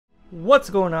What's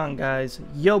going on, guys?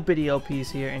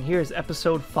 YoBiddyLPs here, and here's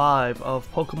episode 5 of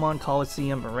Pokemon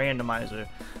Colosseum Randomizer.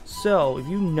 So, if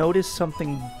you notice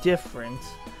something different,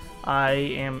 I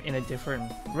am in a different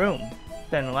room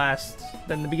than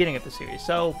the beginning of the series.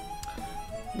 So,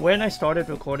 when I started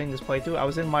recording this playthrough, I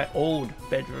was in my old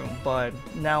bedroom, but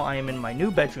now I am in my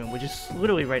new bedroom, which is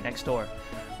literally right next door.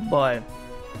 But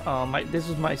this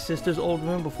was my sister's old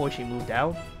room before she moved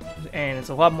out, and it's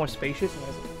a lot more spacious.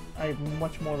 I have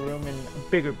much more room and a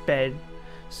bigger bed,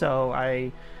 so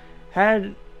I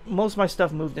had most of my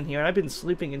stuff moved in here, and I've been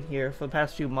sleeping in here for the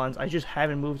past few months. I just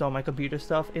haven't moved all my computer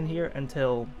stuff in here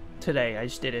until today. I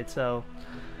just did it. So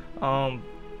the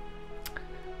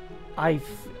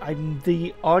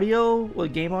audio, well,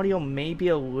 game audio may be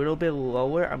a little bit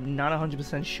lower. I'm not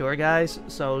 100% sure, guys,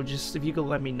 so just if you could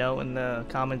let me know in the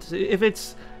comments if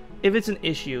it's an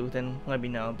issue, then let me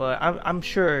know. But I'm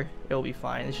sure it'll be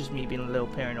fine. It's just me being a little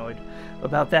paranoid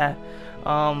about that.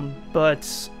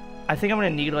 But I think I'm gonna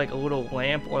need like a little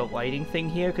lamp or lighting thing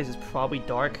here, because it's probably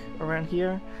dark around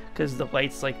here, because the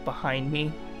light's like behind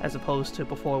me as opposed to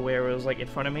before where it was like in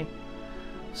front of me.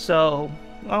 So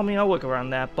I mean, I'll work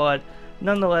around that. But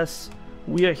nonetheless,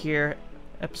 we are here,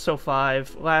 episode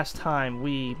 5. Last time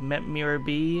we met Mirror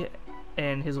B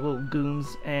and his little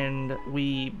goons, and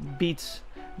we beat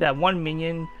that one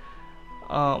minion.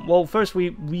 Well, first we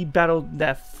battled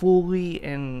that Fully,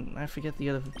 and I forget the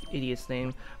other idiot's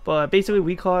name, but basically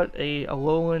we caught a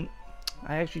Alolan.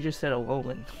 I actually just said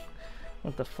Alolan.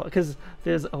 What the fuck? Because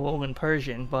there's Alolan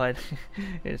Persian, but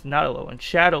it's not Alolan.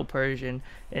 Shadow Persian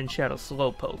and Shadow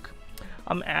Slowpoke.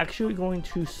 I'm actually going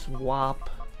to swap.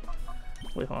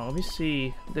 Wait, hold on. Let me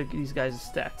see these guys'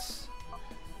 stats.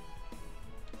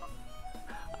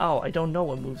 Oh, I don't know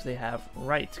what moves they have.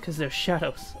 Right, because they're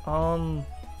shadows. I'm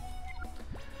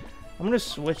gonna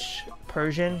switch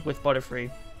Persian with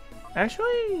Butterfree.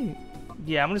 Actually,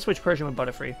 yeah, I'm gonna switch Persian with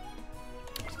Butterfree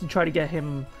to try to get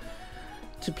him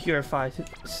to Purify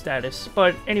status.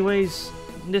 But anyways,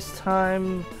 this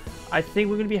time I think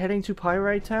we're gonna be heading to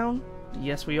Pyrite Town.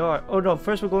 Yes, we are. Oh no,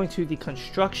 first we're going to the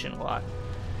construction lot.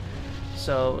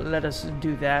 So let us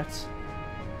do that.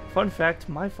 Fun fact,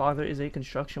 my father is a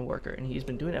construction worker, and he's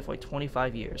been doing that for like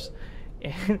 25 years.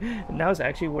 And that was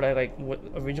actually what I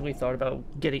originally thought about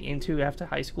getting into after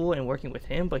high school and working with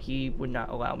him, but he would not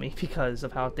allow me because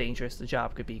of how dangerous the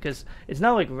job could be. Because it's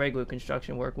not like regular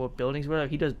construction work with buildings, where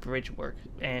he does bridge work,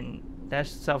 and that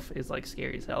stuff is like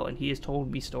scary as hell. And he has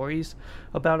told me stories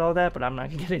about all that, but I'm not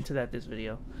gonna get into that this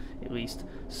video, at least.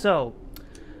 So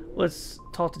let's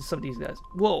talk to some of these guys.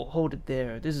 Whoa, hold it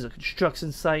there. This is a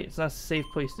construction site. It's not a safe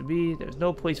place to be. There's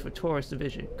no place for tourist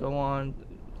division. Go on.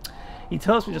 He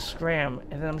tells me to scram,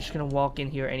 and then I'm just going to walk in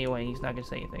here anyway, and he's not going to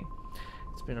say anything.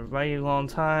 It's been a very long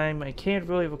time. I can't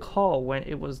really recall when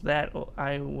it was that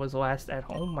I was last at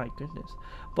home. My goodness.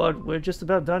 But we're just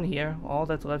about done here. All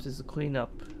that's left is to clean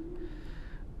up.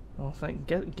 Oh,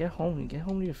 get home. Get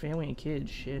home to your family and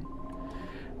kids. Shit.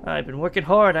 I've been working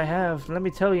hard, I have. Let me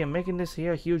tell you, making this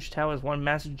here huge tower is one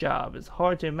massive job. It's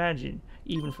hard to imagine,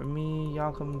 even for me.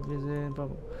 Y'all come visit. Blah,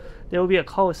 blah. There will be a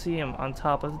Colosseum on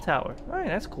top of the tower. Alright,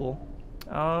 that's cool.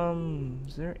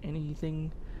 Is there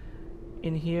anything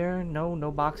in here?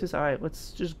 No boxes? Alright,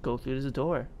 let's just go through this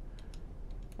door.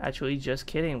 Actually, just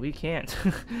kidding, we can't.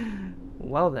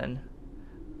 Well then.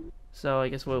 So, I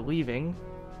guess we're leaving.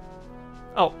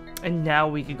 Oh, and now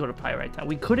we can go to Pyrite Town.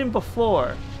 We couldn't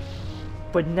before.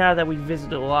 But now that we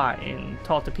visited a lot and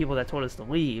talked to people that told us to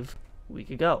leave, we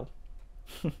could go.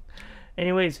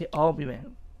 Anyways, oh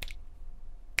man.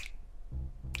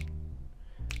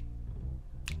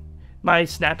 My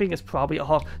snapping is probably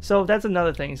off. So that's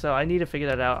another thing. So I need to figure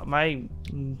that out. My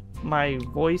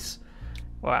voice,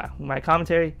 wow, my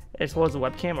commentary as well as the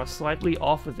webcam are slightly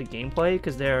off with the gameplay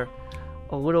because they're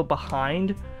a little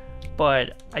behind.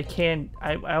 But I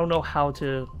don't know how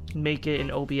to make it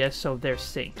in OBS so they're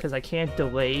synced, because I can't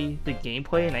delay the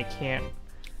gameplay, and I can't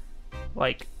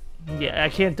I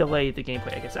can't delay the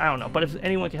gameplay, I guess. I don't know, but if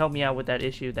anyone can help me out with that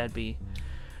issue, that'd be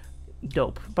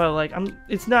dope. But like,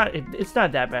 it's not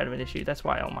that bad of an issue. That's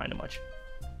why I don't mind it much.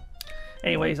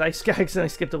 Anyways, I accidentally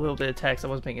skipped a little bit of text. I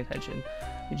wasn't paying attention.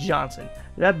 Johnson,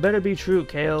 that better be true,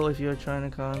 Kale, if you're trying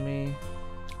to call me.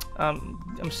 I'm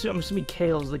assuming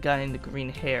Kale's the guy in the green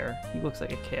hair. He looks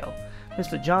like a Kale.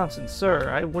 Mr. Johnson, sir,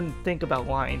 I wouldn't think about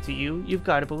lying to you. You've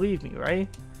got to believe me, right?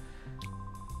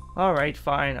 Alright,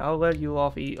 fine. I'll let you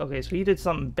off. Okay, so he did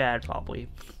something bad, probably.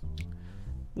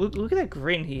 Look at that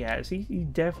grin he has. He's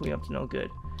definitely up to no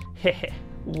good. Heh,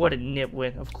 what a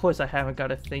nitwit. Of course I haven't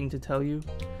got a thing to tell you.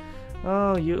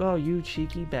 Oh, you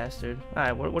cheeky bastard.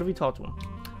 Alright, what do we talk to him?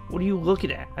 What are you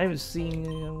looking at? I haven't seen.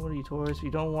 What are you, tourists? If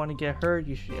you don't want to get hurt,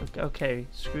 you should. Okay,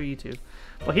 screw you two.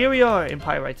 But here we are in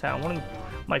Pyrite Town, one of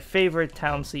my favorite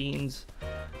town themes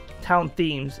in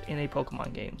a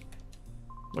Pokemon game.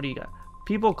 What do you got?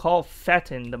 People call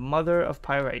Fatin the mother of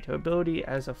Pyrite. Her ability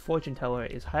as a fortune teller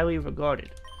is highly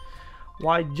regarded.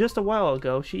 Why, just a while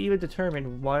ago, she even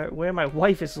determined where my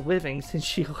wife is living since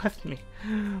she left me.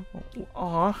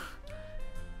 Aw.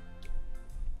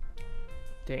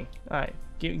 Dang. Alright.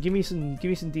 Give me some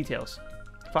details.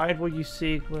 Find what you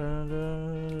seek.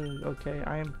 Okay,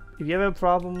 if you have a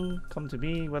problem, come to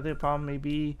me. Whether the problem may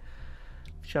be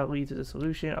shall lead to the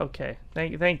solution. Okay.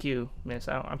 Thank you, miss.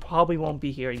 I probably won't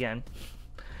be here again.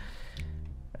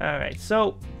 Alright,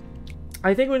 so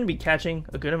I think we're gonna be catching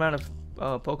a good amount of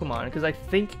Pokemon, because I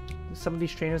think some of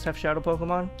these trainers have Shadow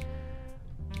Pokemon.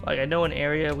 Like, I know an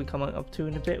area we come up to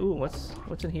in a bit. Ooh, what's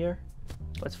in here?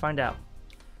 Let's find out.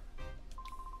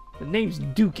 The name's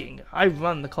Duking. I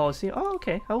run the Colosseum. Oh,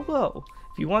 okay. Hello.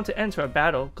 If you want to enter a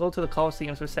battle, go to the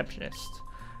Colosseum's receptionist.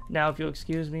 Now, if you'll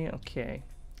excuse me. Okay.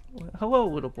 Hello,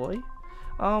 little boy.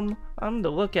 I'm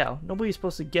the lookout. Nobody's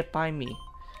supposed to get by me.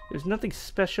 There's nothing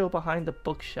special behind the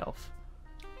bookshelf.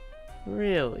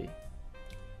 Really?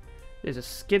 There's a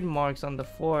skid marks on the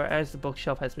floor as the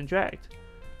bookshelf has been dragged.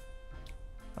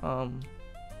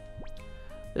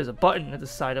 There's a button at the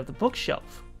side of the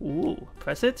bookshelf. Ooh,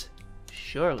 press it?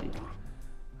 Surely.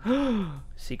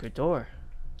 Secret door.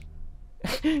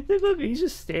 Look, he's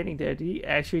just standing there. Did he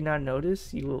actually not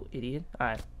notice? You little idiot.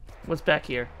 Alright, what's back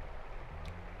here?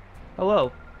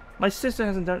 Hello. My sister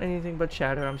hasn't done anything but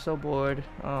chatter. I'm so bored.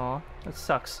 Aw, that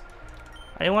sucks.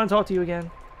 I didn't want to talk to you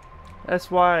again. That's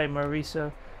why,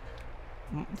 Marcia,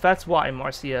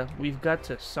 we've got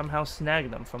to somehow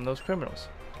snag them from those criminals.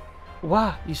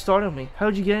 Wow, you startled me.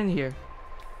 How'd you get in here?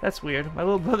 That's weird. My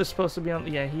little brother's supposed to be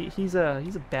on. Yeah, he's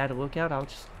a bad lookout. I'll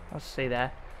just say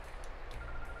that.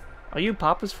 Are you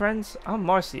Papa's friends? I'm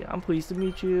Marcia. I'm pleased to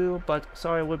meet you, but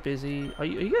sorry we're busy. Are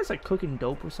you guys like cooking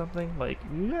dope or something? Like,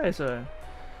 you guys are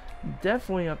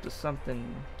definitely up to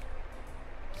something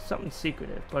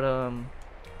secretive. But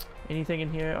anything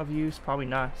in here of use? Probably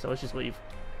not. So let's just leave.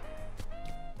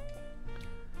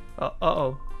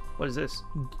 Uh-oh. What is this?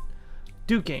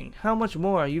 Duking, how much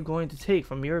more are you going to take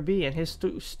from YoBiddy and his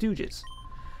stooges?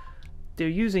 They're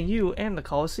using you and the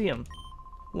Colosseum.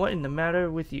 What is the matter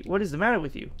with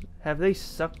you? Have they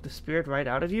sucked the spirit right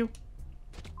out of you? ...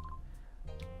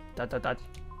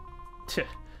 So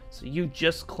you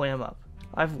just clam up.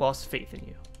 I've lost faith in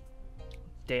you.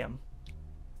 Damn.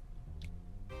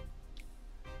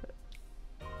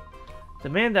 The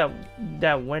man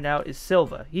that went out is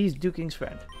Silva. He's Duking's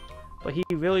friend. But he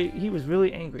was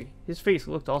really angry. His face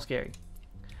looked all scary.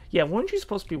 Yeah, weren't you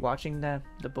supposed to be watching the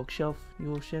bookshelf, you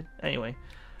little shit? Anyway,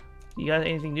 you got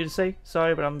anything new to say?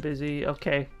 Sorry, but I'm busy.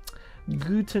 Okay,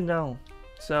 good to know.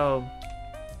 So,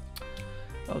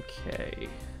 okay.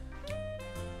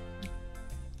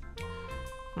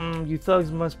 You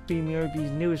thugs must be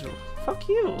YoBiddy's newest. Fuck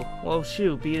you. Well,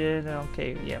 shoot, beat it.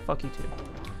 Okay, yeah, fuck you too.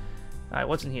 All right,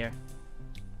 what's in here?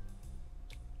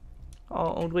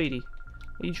 Oh, old lady.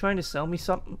 Are you trying to sell me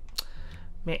something?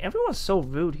 Man, everyone's so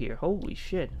rude here. Holy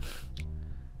shit.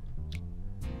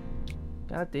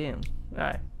 God damn.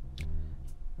 Alright.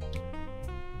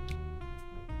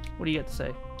 What do you got to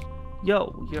say?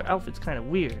 Yo, your outfit's kind of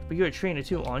weird, but you're a trainer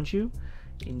too, aren't you?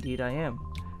 Indeed I am.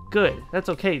 Good, that's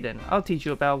okay then. I'll teach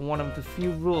you about one of the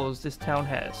few rules this town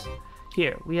has.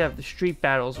 Here, we have the street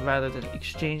battles rather than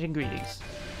exchanging greetings.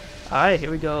 Alright,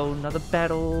 here we go. Another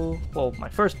battle. Well, my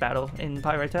first battle in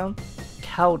Pyrite Town.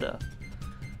 Cowda.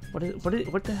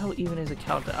 What the hell even is a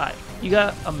Cowda? Alright, you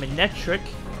got a Manectric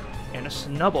and a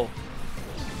Snubble.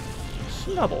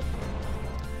 Snubble.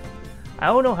 I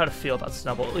don't know how to feel about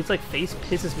Snubble. It's like face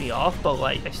pisses me off, but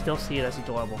like I still see it as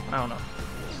adorable. I don't know.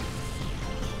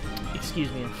 Excuse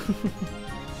me.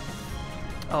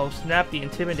 Oh, snap the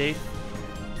Intimidate.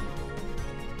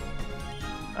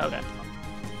 Okay.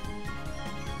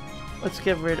 Let's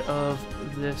get rid of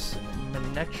this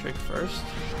Manectric first.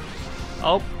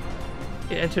 Oh,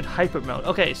 it entered Hyper Mode.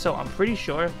 Okay, so I'm pretty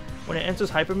sure when it enters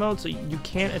Hyper Mode, so you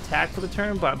can't attack for the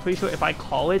turn, but I'm pretty sure if I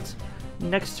call it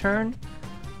next turn,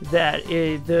 that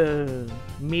the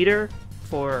meter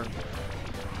for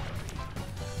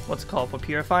what's it called, for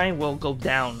Purifying will go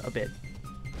down a bit.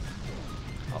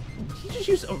 Oh, did he just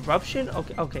use Eruption?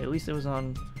 Okay, at least it was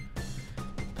on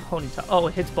Ponyta. Oh,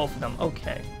 it hits both of them.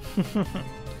 Okay.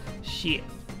 Shit.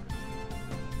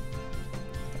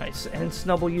 Alright, and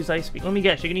Snubble use Ice Beam. Let me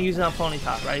guess, you're gonna use it on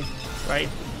Ponyta, right? Right?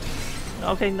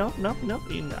 Okay, no.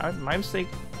 My mistake.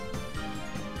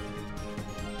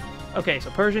 Okay, so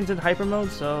Persian's in Hyper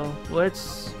Mode, so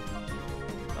let's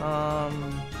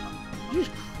Use,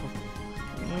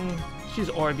 use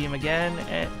Aura Beam again,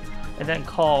 and then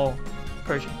call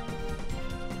Persian.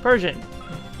 Persian!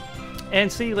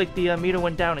 And see, like, the meter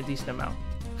went down a decent amount.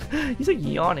 He's like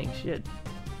yawning, shit.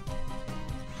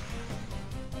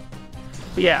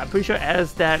 But yeah, I'm pretty sure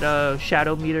as that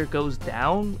shadow meter goes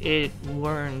down, it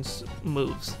learns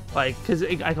moves. Like, because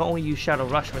I can only use Shadow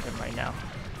Rush with him right now.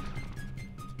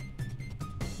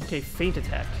 Okay, Feint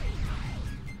Attack.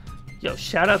 Yo,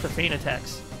 shout out to Feint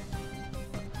Attacks.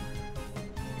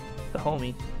 The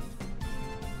homie.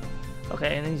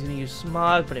 Okay, and then he's gonna use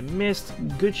Smog, but it missed.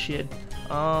 Good shit.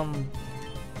 I'll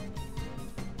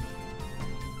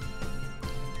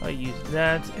use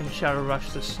that and Shadow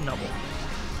Rush to Snubble.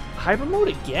 Hyper mode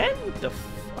again? What the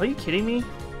are you kidding me?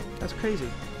 That's crazy.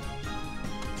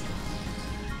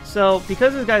 So,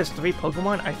 because this guy has 3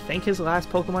 Pokemon, I think his last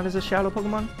Pokemon is a Shadow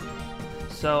Pokemon.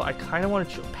 So, I kind of want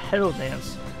to Petal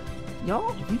Dance.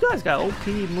 Y'all, you guys got OP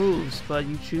moves, but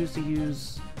you choose to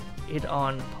use it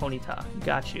on Ponyta.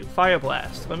 Got you. Fire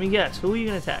Blast. Let me guess. Who are you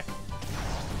going to attack?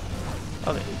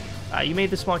 Okay. You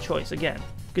made the smart choice again.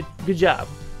 Good job.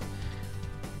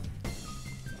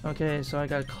 Okay, so I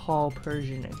gotta call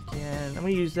Persian again. I'm gonna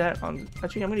use that on...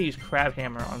 Actually, I'm gonna use Crab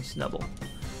Hammer on Snubble.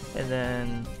 And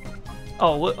then...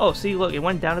 Oh, see, look, it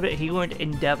went down a bit. He learned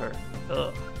Endeavor.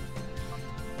 Ugh.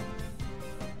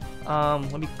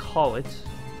 Let me call it.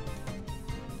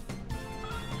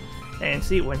 And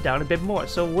see, it went down a bit more.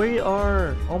 So we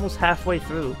are almost halfway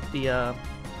through the,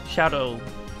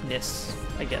 shadowness,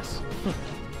 I guess.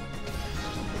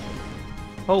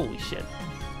 Holy shit.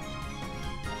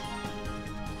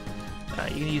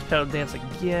 You can use Petal Dance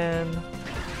again.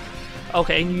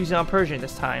 Okay, and you use it on Persian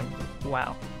this time.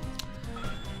 Wow.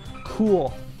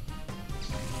 Cool.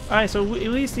 Alright, so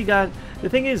at least he got... The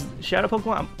thing is, Shadow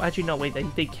Pokemon... Actually, no, wait,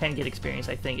 they can get experience,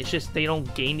 I think. It's just they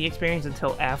don't gain the experience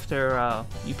until after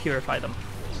you purify them.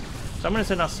 So I'm going to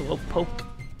send out Slowpoke.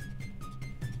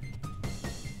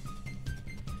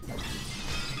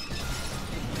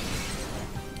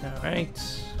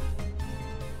 Alright.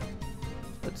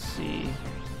 Let's see...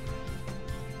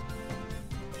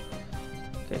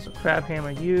 Okay, so Crab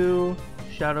Hammer you,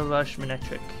 Shadow Rush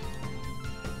Manectric.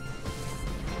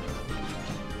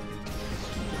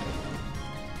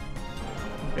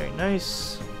 Very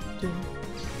nice.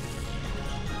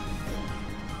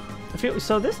 I feel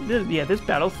so. This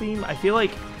battle theme. I feel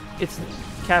like it's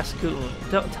Cascoon.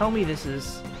 Don't tell me this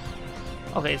is.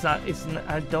 Okay, it's not.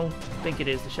 I don't think it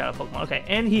is the Shadow Pokemon. Okay,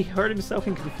 and he hurt himself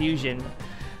in Confusion,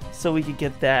 so we could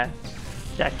get that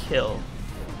kill.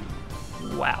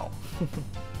 Wow.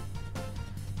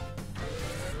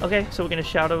 Okay, so we're gonna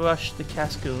Shadow Rush the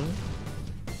Cascoon.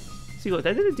 See, look,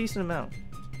 that did a decent amount.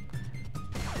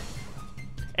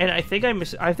 And I think I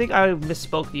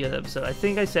misspoke the other episode. I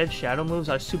think I said shadow moves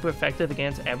are super effective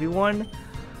against everyone.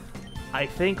 I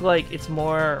think like it's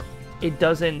more.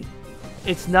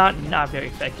 It's not very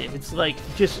effective. It's like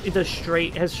just it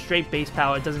has straight base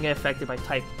power. It doesn't get affected by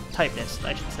typeness,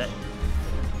 I should say.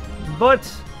 But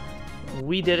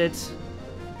we did it.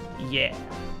 Yeah.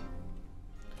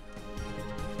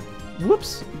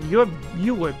 Whoops,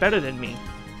 you were better than me.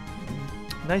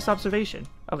 Nice observation.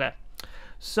 Okay.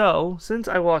 So, since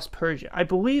I lost Persian, I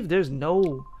believe there's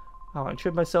no... Oh, I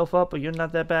tripped myself up, but you're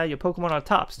not that bad. Your Pokemon are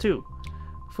tops, too.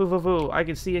 Foo, I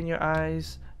can see in your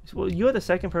eyes. Well, you're the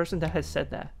second person that has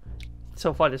said that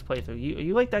so far this playthrough. Are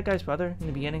you like that guy's brother in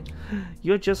the beginning?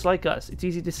 You're just like us. It's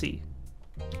easy to see.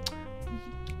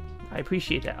 I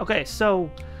appreciate that. Okay, so...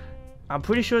 I'm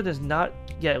pretty sure there's not...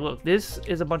 Yeah, look, this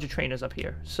is a bunch of trainers up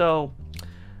here. So,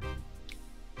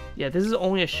 yeah, this is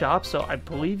only a shop, so I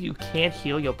believe you can't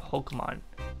heal your Pokemon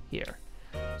here.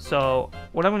 So,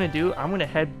 what I'm going to do, I'm going to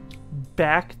head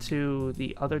back to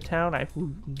the other town.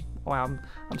 Wow,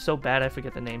 I'm so bad I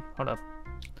forget the name. Hold up.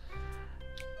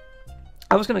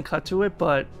 I was going to cut to it,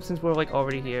 but since we're, like,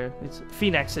 already here, it's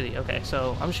Phoenix City. Okay,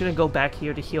 so I'm just going to go back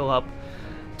here to heal up.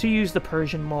 To use the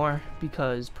Persian more,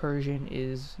 because Persian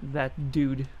is that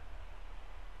dude.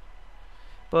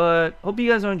 But, hope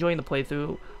you guys are enjoying the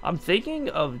playthrough. I'm thinking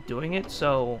of doing it,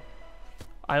 so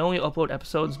I only upload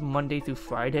episodes Monday through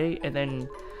Friday, and then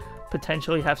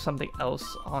potentially have something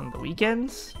else on the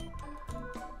weekends.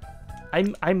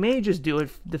 I may just do it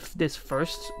this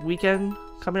first weekend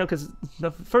coming up, because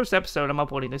the first episode I'm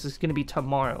uploading this is going to be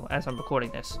tomorrow as I'm recording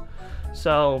this.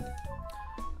 So...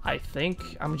 I think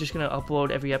I'm just going to upload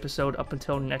every episode up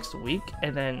until next week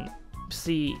and then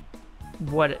see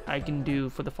what I can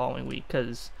do for the following week,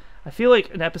 because I feel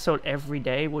like an episode every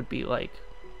day would be like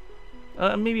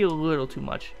maybe a little too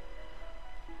much.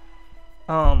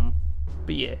 But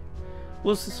yeah.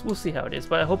 we'll see how it is.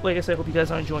 But I hope, like I said, I hope you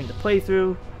guys are enjoying the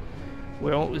playthrough.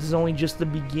 This is only just the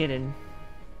beginning.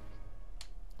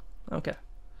 Okay,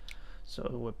 so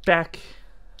we're back.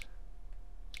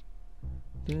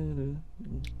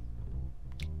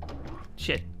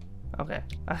 Shit. Okay,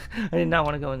 I did not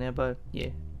want to go in there, but yeah.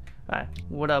 Alright,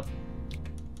 what up?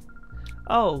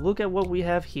 Oh, look at what we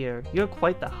have here. You're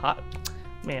quite the hot...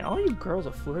 Man, all you girls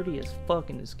are flirty as fuck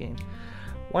in this game.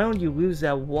 Why don't you lose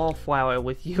that wallflower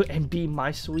with you and be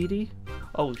my sweetie?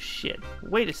 Oh shit.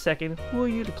 Wait a second. Who are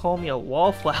you to call me a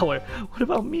wallflower? What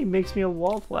about me makes me a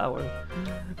wallflower?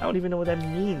 I don't even know what that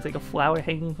means. Like a flower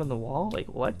hanging from the wall? Like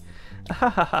what?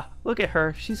 Hahaha. Look at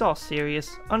her. She's all serious.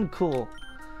 Uncool.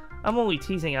 I'm only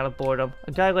teasing out of boredom.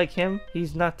 A guy like him,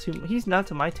 he's not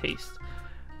to my taste.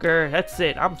 Grr, that's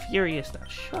it. I'm furious now.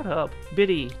 Shut up.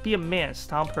 Biddy, be a man.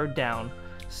 Stomp her down.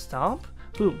 Stomp?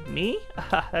 Who, me?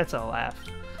 That's a laugh.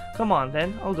 Come on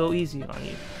then, I'll go easy on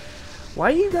you.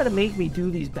 Why you gotta make me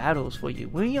do these battles for you?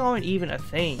 We aren't even a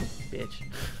thing, bitch.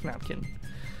 No, I'm kidding.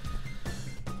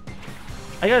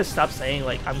 I gotta stop saying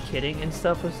like I'm kidding and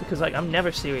stuff because like I'm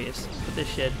never serious with this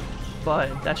shit.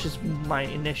 But that's just my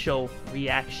initial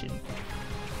reaction.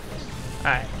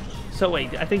 Alright. So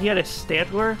wait, I think he had a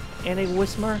Stantler and a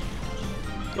Whismer?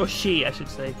 Or she, I should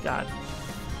say. God.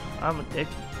 I'm a dick.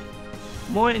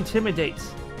 More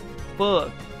intimidates.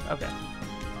 Fuck. Okay.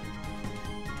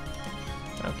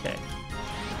 Okay.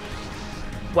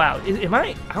 Wow,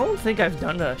 I don't think I've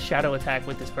done a shadow attack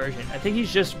with this version. I think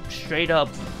he's just straight up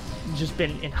just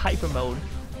been in hyper mode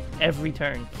every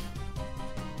turn.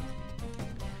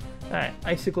 Alright,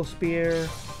 Icicle Spear.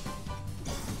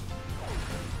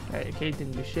 Alright, okay,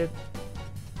 didn't do shit.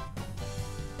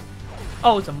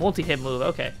 Oh, it's a multi-hit move,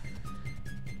 okay.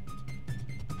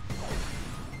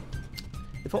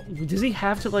 Does he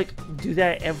have to, like, do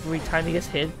that every time he gets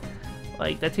hit?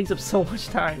 Like, that takes up so much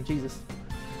time, Jesus.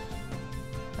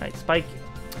 Alright, Spike.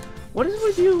 What is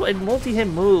with you and multi-hit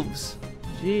moves?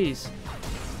 Jeez.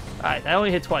 Alright, that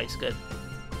only hit twice, good.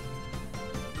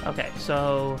 Okay,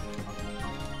 so...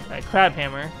 Alright, Crab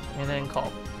Hammer, and then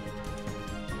Call.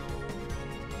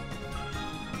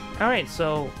 Alright,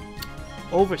 so...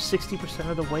 Over 60%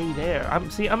 of the way there.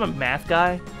 I'm a math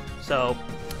guy, so...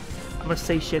 I'm gonna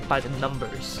say shit by the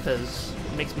numbers, because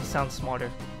it makes me sound smarter.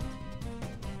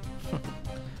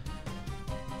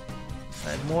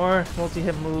 Alright, more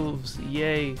multi-hit moves.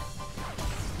 Yay.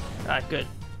 Alright, good.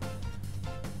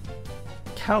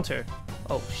 Counter.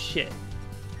 Oh, shit.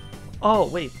 Oh,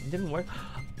 wait. It didn't work.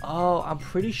 Oh, I'm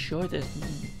pretty sure that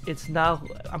it's not...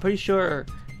 I'm pretty sure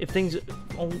if things...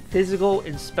 Physical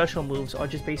and special moves are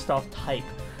just based off type.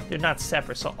 They're not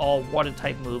separate, so all water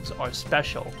type moves are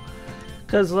special.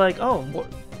 Because, like, oh...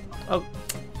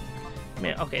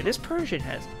 Man, okay, this Persian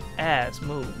has ass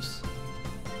moves.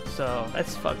 So,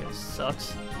 that's fucking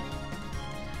sucks.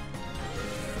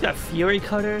 He's got Fury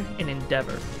Cutter and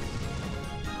Endeavor.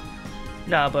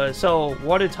 Nah, but so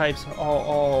water types are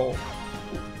all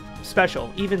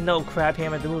special, even though Crab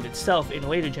Hammer, the move itself in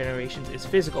later generations, is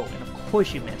physical, and of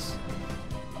course you miss.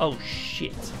 Oh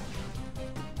shit.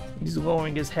 He's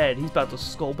lowering his head. He's about to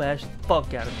skull bash the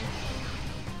fuck out of me.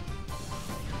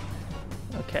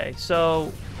 Okay,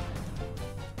 so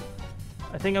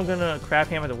I think I'm gonna Crab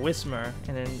Hammer the Whismer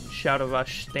and then Shadow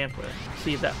Rush Stantler.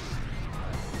 See if that...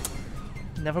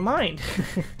 Never mind.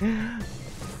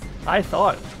 I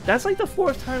thought. That's like the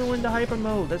 4th time to win the hyper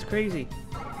mode. That's crazy.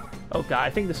 Oh god, I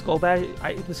think the Skull Bash...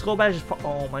 the Skull Bash is...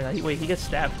 Oh my god, wait, he gets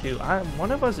stabbed too.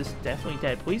 One of us is definitely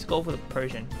dead. Please go for the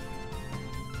Persian.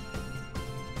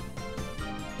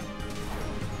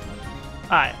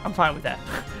 Alright, I'm fine with that.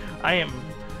 I am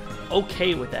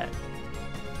okay with that.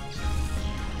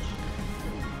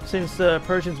 Since the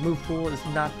Persian's move pool is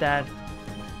not that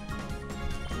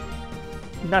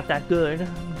good,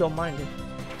 don't mind it.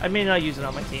 I may not use it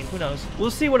on my team, who knows. We'll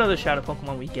see what other Shadow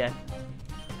Pokemon we get.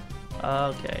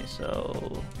 Okay,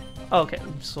 so... Okay,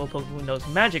 Slowpoke who knows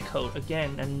Magic Coat.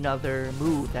 Again, another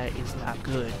move that is not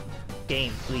good.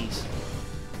 Game, please.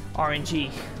 RNG,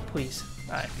 please.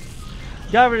 Alright.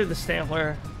 Got rid of the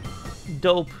Stantler.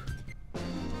 Dope.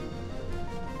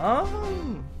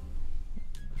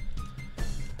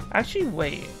 Actually,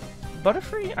 wait.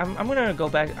 Butterfree? I'm gonna go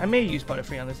back. I may use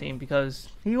Butterfree on the team because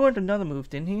he learned another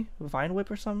move, didn't he? Vine Whip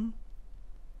or something?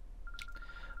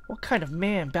 What kind of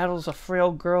man battles a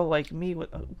frail girl like me with...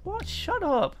 What? Shut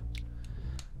up!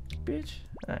 Bitch.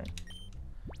 Alright.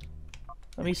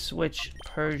 Let me switch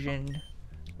Persian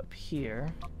up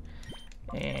here.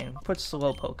 And put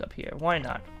Slowpoke up here. Why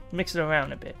not? Mix it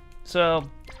around a bit. So,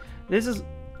 this is...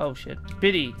 Oh shit.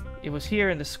 Biddy, it was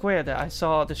here in the square that I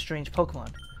saw the strange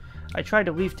Pokemon. I tried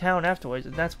to leave town afterwards,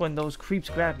 and that's when those creeps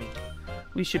grabbed me.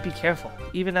 we should be careful.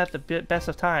 Even at the best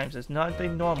of times, there's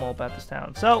nothing normal about this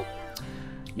town. So,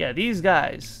 yeah, these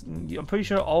guys, I'm pretty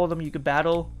sure all of them you could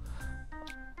battle.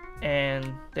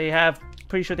 And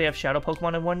pretty sure they have shadow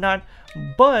Pokemon and whatnot.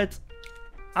 But,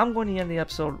 I'm going to end the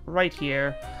episode right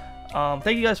here.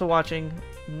 Thank you guys for watching.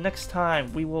 Next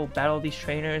time, we will battle these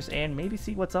trainers and maybe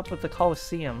see what's up with the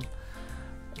Colosseum.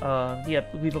 Yeah,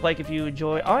 leave a like if you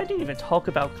enjoy. Oh, I didn't even talk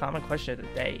about common question of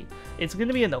the day. It's going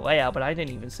to be in the layout, but I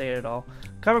didn't even say it at all.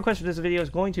 Common question of this video is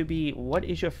going to be, what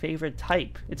is your favorite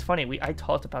type? It's funny, I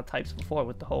talked about types before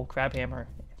with the whole crab hammer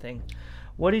thing.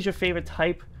 What is your favorite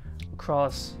type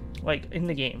across, like, in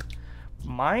the game?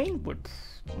 Mine would...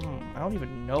 I don't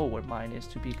even know what mine is,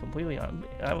 to be completely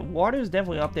honest. Water is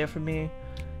definitely up there for me.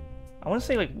 I want to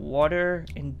say, like, water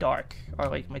and dark are,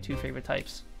 like, my two favorite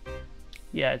types.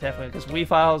 Yeah, definitely, because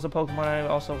Weavile is a Pokemon I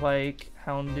also like,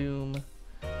 Houndoom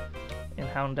and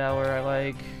Houndour I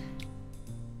like,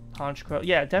 Honchkrow.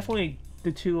 Yeah, definitely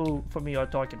the two for me are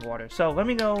Dark and Water. So let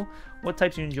me know what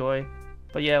types you enjoy.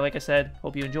 But yeah, like I said,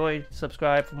 hope you enjoyed.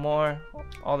 Subscribe for more,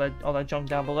 all that junk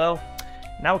down below.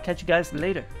 And I will catch you guys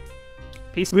later.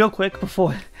 Peace. Real quick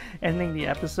before ending the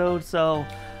episode, so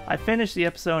I finished the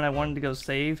episode and I wanted to go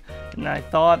save, and I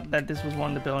thought that this was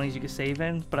one of the buildings you could save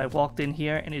in, but I walked in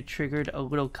here and it triggered a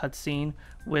little cutscene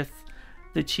with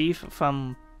the chief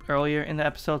from earlier in the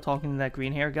episode talking to that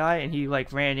green hair guy, and he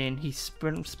like ran in, he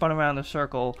spun around the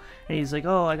circle, and he's like,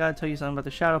 oh, I gotta tell you something about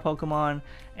the shadow Pokemon,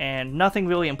 and nothing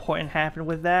really important happened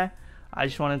with that. I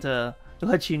just wanted to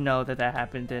let you know that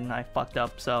happened and I fucked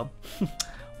up, so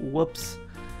whoops.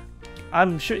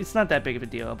 I'm sure it's not that big of a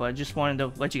deal, but I just wanted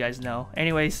to let you guys know.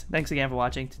 Anyways, thanks again for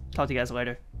watching. Talk to you guys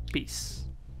later. Peace.